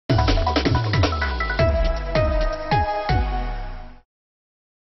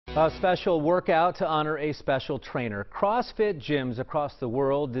A special workout to honor a special trainer. CrossFit gyms across the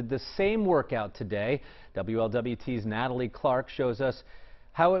world did the same workout today. WLWT's Natalie Clark shows us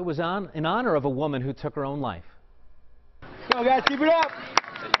how it was in honor of a woman who took her own life. Go guys, keep it up!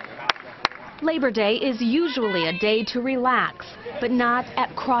 Labor Day is usually a day to relax, but not at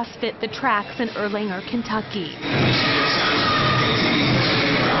CrossFit The Tracks in Erlanger, Kentucky.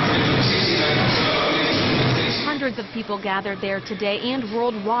 Hundreds of people gathered there today and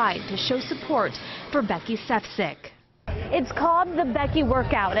worldwide to show support for Becky Sefcik. It's called the Becky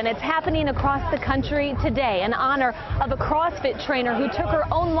Workout, and it's happening across the country today in honor of a CrossFit trainer who took her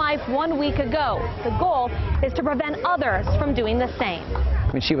own life 1 week ago. The goal is to prevent others from doing the same.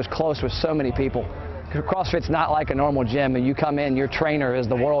 I mean, she was close with so many people. CrossFit's not like a normal gym, and you come in, your trainer is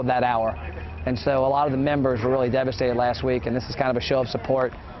the world that hour. And so a lot of the members were really devastated last week, and this is kind of a show of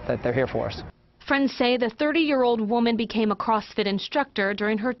support that they're here for us. Friends say the 30-year-old woman became a CrossFit instructor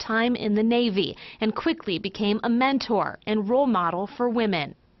during her time in the Navy and quickly became a mentor and role model for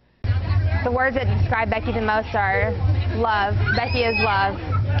women. The words that describe Becky the most are love. Becky is love.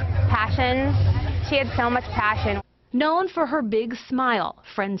 Passion. She had so much passion. Known for her big smile,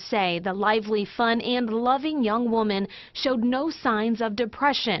 friends say the lively, fun, and loving young woman showed no signs of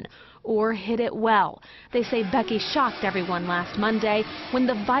depression or hid it well. They say Becky shocked everyone last Monday when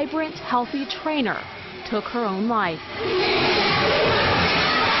the vibrant, healthy trainer took her own life.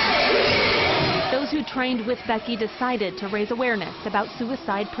 Those who trained with Becky decided to raise awareness about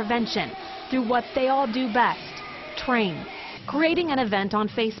suicide prevention through what they all do best, train. Creating an event on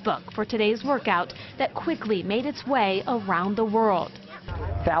Facebook for today's workout that quickly made its way around the world.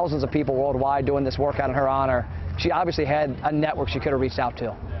 Thousands of people worldwide doing this workout in her honor. She obviously had a network she could have reached out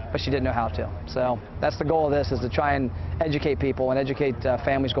to, but she didn't know how to. So that's the goal of this, is to try and educate people and educate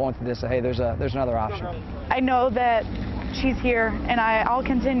families going through this. Hey, there's another option. I know that she's here, and I'll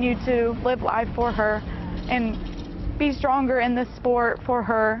continue to live life for her and be stronger in this sport for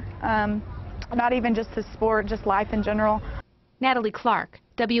her. Not even just the sport, just life in general. Natalie Clark,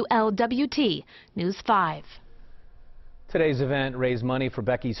 WLWT News 5. Today's event raised money for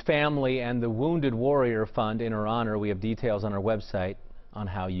Becky's family and the Wounded Warrior Fund in her honor. We have details on our website on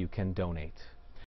how you can donate.